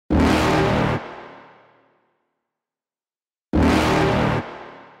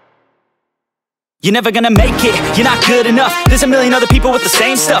You're never gonna make it, you're not good enough. There's a million other people with the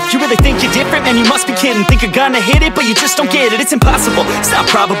same stuff. You really think you're different? Man, you must be kidding. Think you're gonna hit it, but you just don't get it. It's impossible, it's not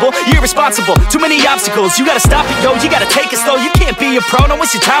probable, you're irresponsible. Too many obstacles, you gotta stop it, yo. You gotta take it slow, you can't be a pro. Don't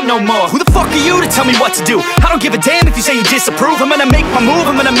waste your time no more. Who the fuck are you to tell me what to do? I don't give a damn if you say you disapprove. I'm gonna make my move,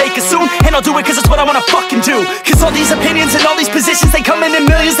 I'm gonna make it soon. And I'll do it cause it's what I wanna fucking do. Cause all these opinions and all these positions, they come in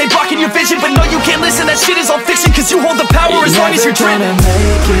millions, they blocking your vision. But no, you can't listen, that shit is all fiction. Cause you hold the power as long as you're dreaming.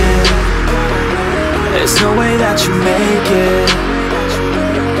 There's no way that you make it.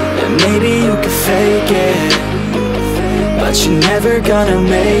 And maybe you can fake it, but you're never gonna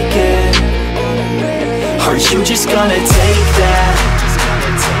make it. Are you just gonna take that?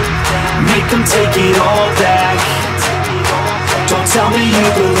 Make them take it all back. Don't tell me you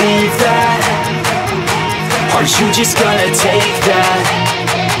believe that. Are you just gonna take that?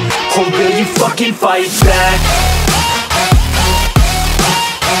 Or will you fucking fight back?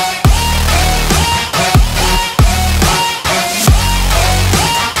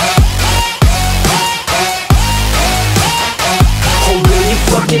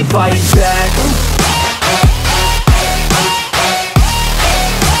 Fight back.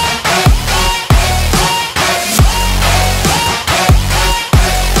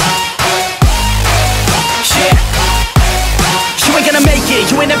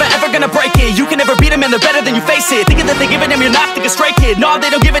 You ain't never ever gonna break it. You can never beat them and they're better than you, face it. Thinking that they give a damn, you're not thinking straight, kid. No, they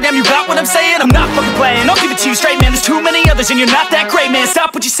don't give a damn, you got what I'm saying? I'm not fucking playing, I'll give it to you straight, man. There's too many others and you're not that great, man.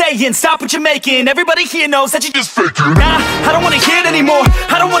 Stop what you're saying, stop what you're making. Everybody here knows that you just faking. Nah, I don't wanna hear it anymore,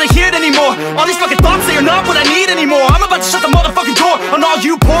 I don't wanna hear it anymore. All these fucking thoughts, they are not what I need anymore. I'm about to shut the motherfucking door on all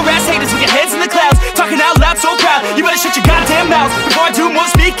you poor ass haters with your heads in the clouds, talking out loud so proud. You better shut your goddamn mouth before I do more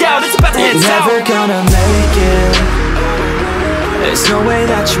speak out. It's about to head south. You're never gonna make it. There's no way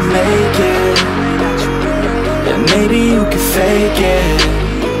that you make it. And maybe you can fake it,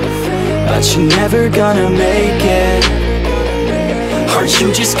 but you're never gonna make it. Are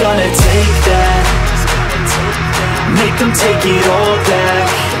you just gonna take that? Make them take it all back.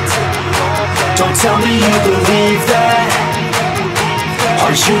 Don't tell me you believe that.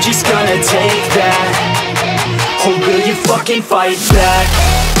 Are you just gonna take that? Or will you fucking fight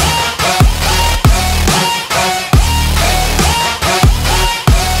back?